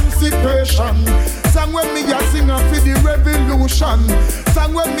emancipation. Song when me a sing a for the revolution.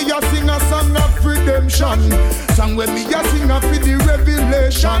 Song when me a sing a song of redemption. Song when me a sing a for the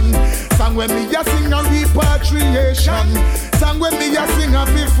revelation. Song when me a sing a repatriation. Song when me a sing a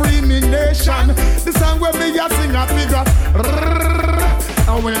for free me nation. The song when me a sing a for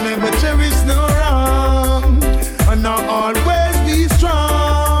I will never cherish no wrong, and I'll always be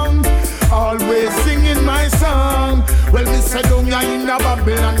strong. Always singing my song. Well, me say down ya in a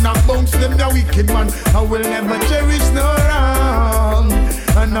Babylon and bounce them the wicked man. I will never cherish no wrong,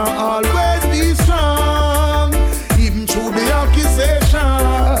 and I'll always be strong. Even through the accusation.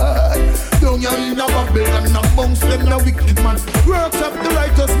 Down ya in a Babylon and bounce them the wicked man. Works of the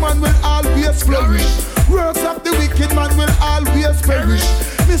righteous man will always flourish. Works of the wicked man will always perish.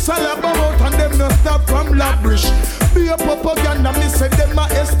 Me say about and them no stop from lavish. Be a propaganda, me say them a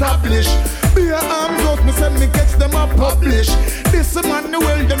establish. Be a arms out, me say me gets them a publish. This man the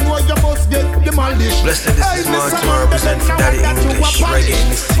world, them know you must get demolished. Blessed this is Martin, represent for Daddy English, reggae in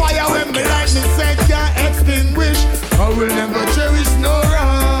the city fire when me like me say can't extinguish. I will never cherish no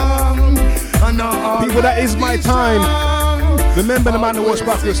wrong. People, that is my time. Remember the man that walks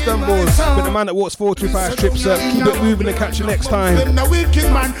backwards stumbles, but the man that walks forward 2 5 trips up. Keep it moving and catch you next time.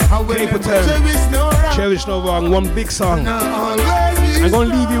 Capleton, Cherish No Wrong, one big song. I'm going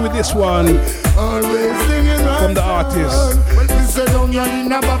to leave you with this one from the artist.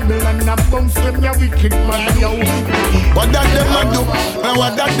 What that them a do, and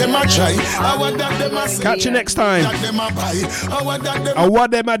what that them a try, and what that them a say. Catch you next time. What them a buy, and what that them and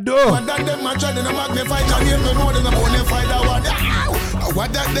what them a do. What that them a try, they no magnify, and you know they no bonify that one.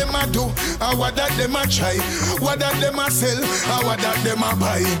 What that them a do, and what that them a try, what that them a sell, and what that them a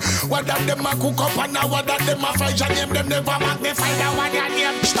buy, what that them a cook up, and what that them a fry, and them never magnify that one. And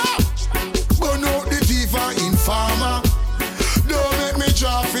them stop. Burn out the thief and informer. Don't make me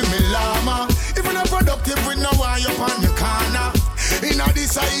draw for me llama. If you're not productive, we know why you're on the corner. In a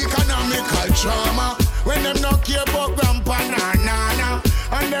this economical trauma. When them not care about grandpa na nana.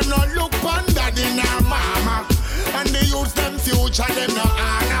 And them not look on daddy na mama. And they use them future, them no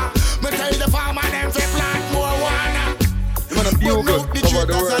honor. Me tell the farmer them fi plant more wanna. Man, I'm bugle over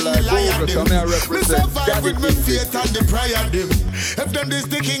the world like Google, so me I represent Daddy English. And the prayer them. If them this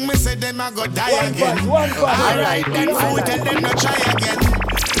the king, me say them I go die again. Alright, then fool tell them no try again.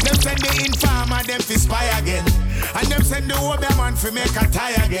 Them send the informer, them fi spy again. And them send the old man fi make a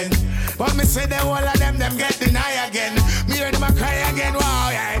tie again. But me say the whole of them get deny again. Me hear them a cry again, wow,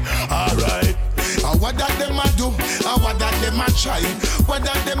 yeah. Alright. And what that them a do, and what that them a try, what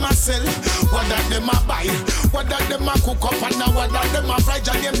that them a sell, what that them a buy, what that them a cook up, and what that them a fry,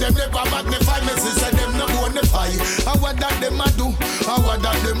 and them never magnify, me say them no bonify. And what that them a do, and what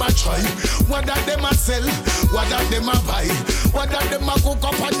that them a try, what that them a sell, what that them a buy, what that them a cook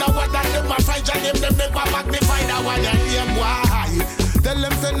up, and what that them a fry, and them never magnify. That one that them why. Tell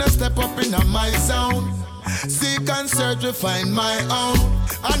them to no step up in my sound. Seek and search to find my own.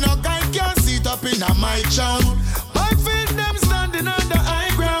 And no guy can sit up in my town. My feet them standing on the high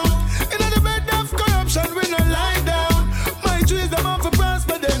ground. In the bed of corruption we no lie down. My trees them off for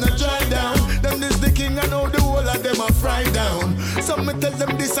prosper they no dry down. Them is the king and all the whole of them are fry down. So me tell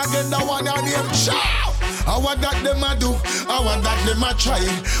them this again, the one on them shout. I what that them a do, I what that them a try,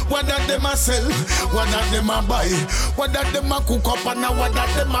 what that them a sell, what that them a buy, what that them a cook up, and what that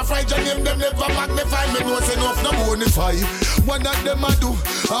them a fry. Them never magnify, me no say enough no bonify. What that them a do,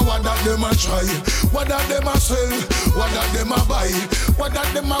 I what that them a try, what that them a sell, what that them a buy, what that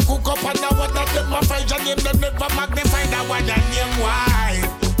them a cook up, and what that them a fry. Them never magnify. That one that name why.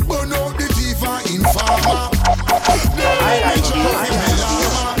 Burn out the thief and informer. I like you.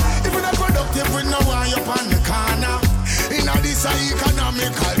 If you're not productive, we know why you're on the corner. In a this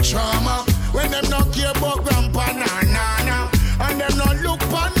economical trauma. When them not care about grandpa na nana. And them not look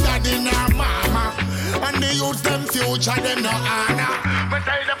on daddy na mama. And they use them future, them no honor. Me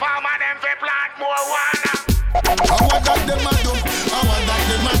tell the farmer them fi plant more wanna. And what that them a do, and what that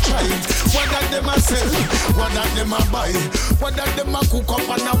them a try, what that them a sell, what that them a buy, what that them a cook up,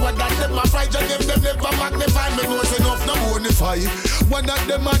 and what that them a fry. Them never magnify, me know say enough no bonify. What that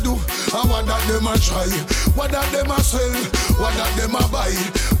them a do, and what that them a try, what that them a sell, what that them a buy,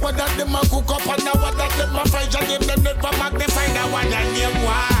 what that them a cook up, and what that them a fry. Them never magnify. That one that name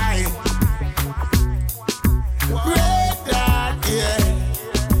why. Great that, yeah.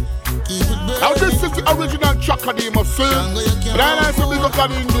 Now this is the original Chakadima film. But I like to big up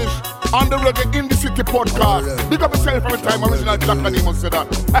on English on the Reggae in the City podcast. Big up yourself every time original Chakadima said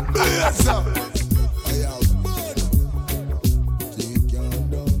that.